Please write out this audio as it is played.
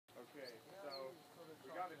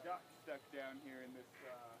stuck down here in this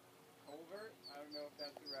culvert. I don't know if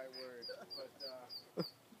that's the right word, but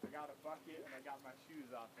I got a bucket and I got my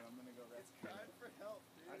shoes off and I'm gonna go rescue. It's crying for help,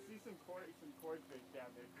 dude. I see some cord fish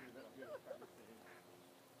down there too that I'm gonna try to save.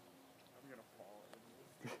 I'm gonna fall in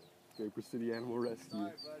this. Vapor City Animal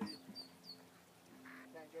Rescue. Sorry, buddy.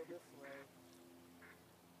 Can't go this way.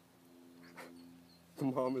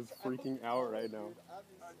 The mom is freaking out right now. Dude,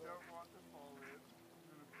 I don't want to fall in.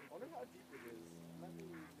 I wonder how deep it is. I'm not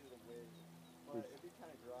really into the wave, but it'd be kind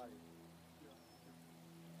of dry. Yeah.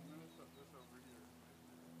 I'm gonna set this over here.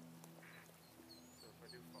 So if I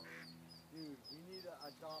do fall in. Dude, we need to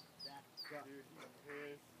adopt that duck. Dude, he's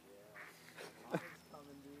pissed. Yeah. Mama's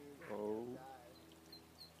coming, dude. Oh. Die.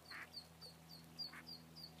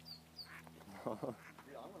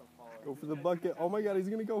 Dude, I'm gonna fall in. Go for the bucket. Oh my god, he's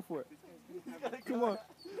gonna go for it. Come on.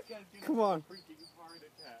 Come on. Freaking heart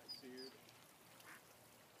attack, dude.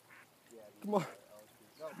 Yeah, Come on.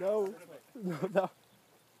 No. No. This way. No, no.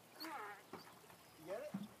 You get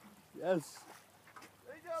it? Yes.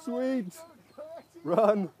 There you go, Sweet. Go, go, go.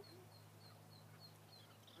 Run.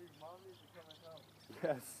 Dude, mom needs to come and help.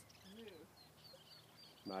 Yes. Yeah.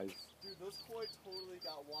 Nice. Dude, those koi totally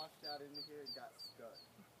got washed out into here and got stuck.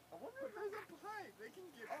 I wonder if There's a pipe. They can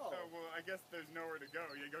get. Oh. Oh, well, I guess there's nowhere to go.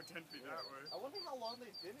 You go 10 feet that way. I wonder how long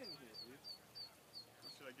they've been in here, dude.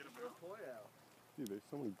 Should I get them Throw out? koi out. Dude, there's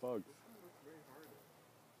so many bugs. This one looks very hard.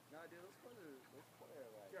 Nah, dude, those koi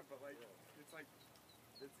are like. Yeah, but like, it's like,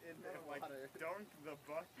 It's in the like water. dunk the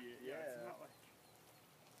bucket. Yeah. It's Yeah. not like.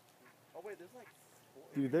 Oh wait, there's like four.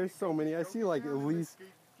 Dude, there's so many. I see like at least,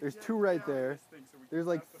 there's 2 right there.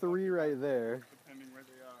 There's like 3 right there. Depending where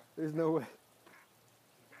they are. There's no way.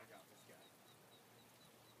 I got this guy.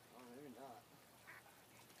 Oh, maybe not.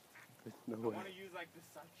 There's no I want way. to use like the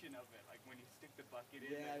suction of it, like when you stick the bucket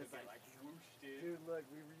in, Yeah, it it's just like whoosh, dude. Dude, look,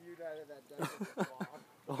 we reunited that desert swamp.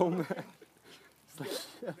 Oh man. It's like,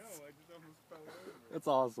 yes. No, I just almost fell over. That's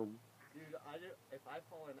awesome. Dude, if I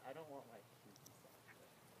fall in, I don't want my shoes to stop.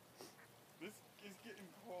 This is getting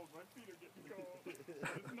cold. My feet are getting cold.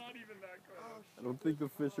 It's not even that cold. I don't think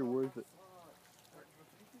the fish are worth it.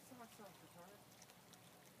 Take your socks off, retard.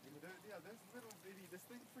 Yeah, this little bitty, this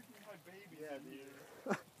thing freaking had babies Yeah, in dude.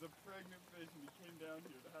 here. It's a pregnant fish and he came down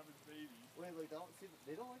here to have his baby. Wait, like,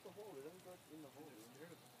 they don't like the hole. They don't go in the hole.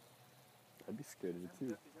 I'd be scared of it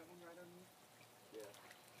too. Is that one right on me? Yeah.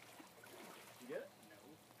 You get it? No.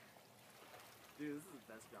 Dude, this is the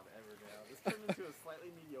best job ever now. This turned into a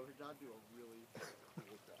slightly mediocre job to a really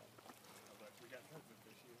cool job. Oh, look, we got tons of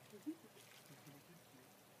fish here.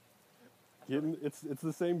 Get in, it's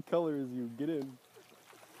the same color as you. Get in.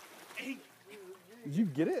 Hey! Did you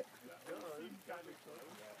get it? That seems kind of close.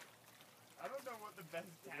 I don't know what the best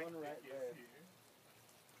There's one tactic right is there. here.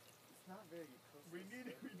 It's not very close. We need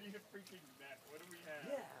a freaking net. What do we have?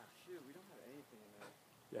 Yeah, shoot, we don't have anything in there.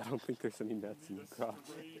 Yeah, I don't think there's any nets We in need the a crotch.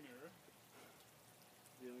 strainer.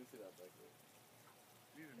 Yeah, let me see that bucket.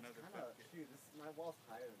 We need another Kinda, bucket. shoot, my wall's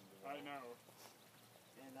higher than the wall. I know.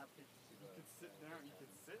 And that picture's too You low. could sit down. You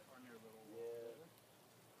could sit on your little wall. Yeah.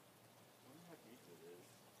 I wonder how deep it is.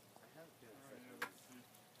 I haven't been Oh, yeah, inside. let's see.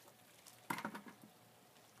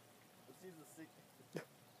 Let's use the sink.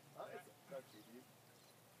 Oh, it's not too deep.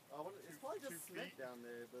 I wonder, it's probably just 2 cement feet. down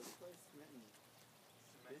there, but it's probably cement and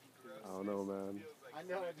Cementy gross. I don't know, man. Feels like I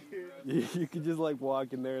know, cementy dude. gross. You could just like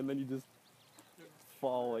walk in there and then you just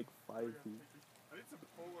fall like 5 feet. I need some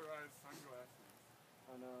polarized sunglasses.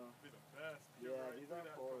 I know. Be the best. Get Yeah, right these through are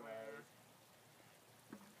that polarized. glare.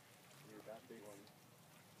 Dude, that big one.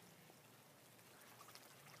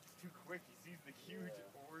 It's too quick. He sees the huge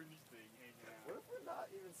Yeah. orange thing hanging out. What if we're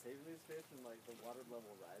not even saving these fish and like the water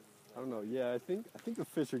level rises? I don't know. Yeah, I think the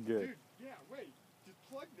fish are good. Dude, yeah, wait. Just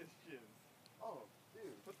plug this shiz. Oh,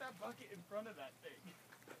 dude. Put that bucket in front of that thing.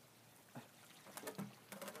 I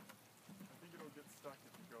think it'll get stuck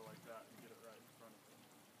if you go like that and get it right in front of it.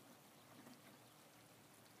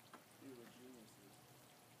 Dude, we're geniuses.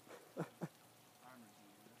 I'm a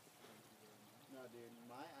genius. Thank you very much. No, dude,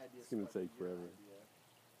 my idea. It's gonna take forever.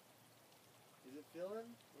 Is it filling?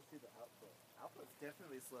 Let's see the output. Output's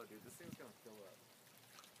definitely slow, dude. This thing's gonna fill up.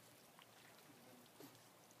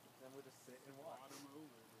 Then we'll just sit and watch. Bottom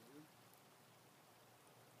over, dude.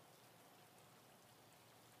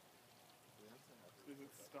 Is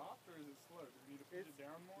it stopped or is it slow? Do we need to push it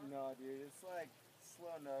down more? No, dude, it's like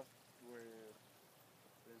slow enough where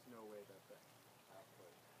there's no way that the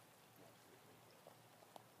output. I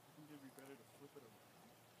think it'd be better to flip it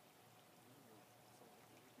around. So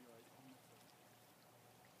it would be like almost like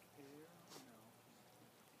air. No.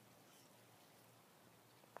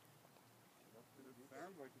 It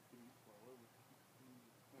sounds like it's getting slower.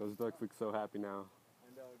 Those ducks look so happy now. I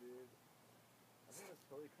know, dude.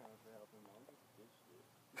 totally crying for help, and mom just ditched it.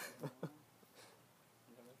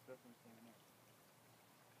 Yeah, that's definitely staying up.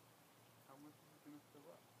 How much is it gonna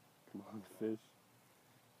fill up? Come on, fish.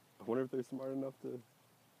 I wonder if they're smart enough to I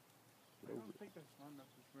get don't over it. think they're smart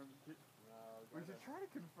enough to swim. No, We should try to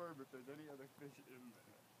confirm if there's any other fish in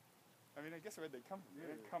there. I mean, I guess where'd they come from? They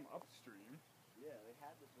didn't come upstream. Yeah, they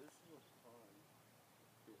had this. This is a pond.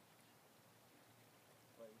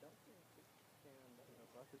 But you don't think it can.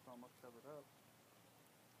 The bucket's almost covered up.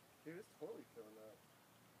 Dude, it's totally filling up.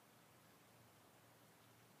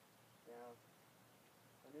 Now,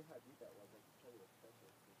 I knew how deep that was. I could tell you a special.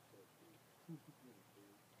 It's so deep. Really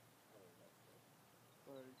deep. I don't know that stuff.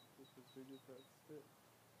 Like, just as big as that stick.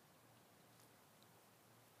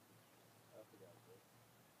 I forgot this.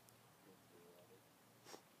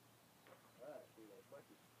 Alright, dude, that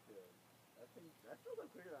bucket's good. That fills up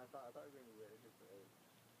quicker than I thought. I thought we were going to be waiting here for ages.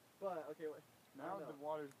 But, okay, Now I don't the know.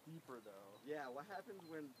 water's deeper though. Yeah, what happens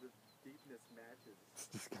when the deepness matches? It's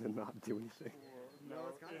just gonna not do anything. No, No,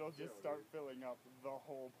 it's gotta it'll just fill, start filling up the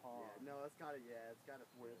whole pond. Yeah, no, it's gotta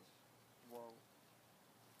fill. Which won't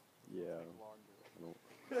Yeah. take longer. I don't.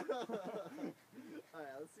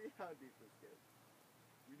 Alright, let's see how deep this gets.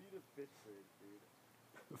 We need a fish bridge, dude.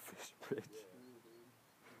 A fish bridge. Yeah. Dude.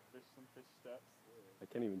 Fish some fish steps. I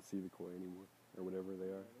can't even see the koi anymore, or whatever they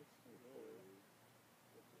are. Well,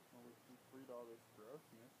 we freed all this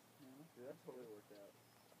grossness. You know? Dude, that totally worked out.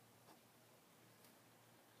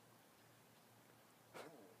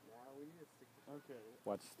 Alright, now we need to stick to Okay.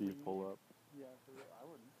 Watch Steve pull up. Yeah, for real, I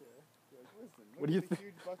wouldn't care. Be like, listen, What do you look at the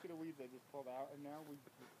think? huge bucket of weeds I just pulled out, and now we're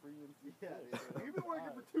free and see Yeah, fish. dude. We've been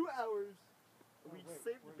working for 2 hours. Oh, We wait,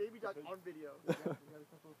 saved the where's baby the duck big- on video. We got a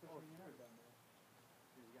couple of fish in the yard down there.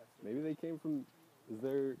 Dude, you gotta save Maybe they came from. Is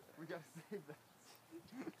there? We gotta save that.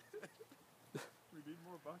 We need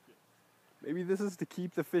more buckets. Maybe this is to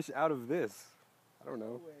keep the fish out of this. I don't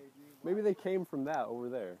know. No way, dude. Maybe they came from that over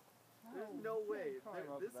there. There's no way. Can't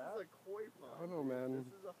climb up This that. is a koi pond. I don't know, man.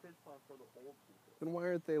 This is a fish pond for the old people. Then why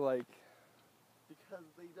aren't they like? Because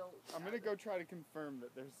they don't. I'm gonna go try to confirm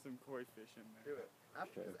that there's some koi fish in there. do it.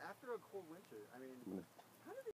 After, Okay. 'cause after a cold winter, I mean, I'm gonna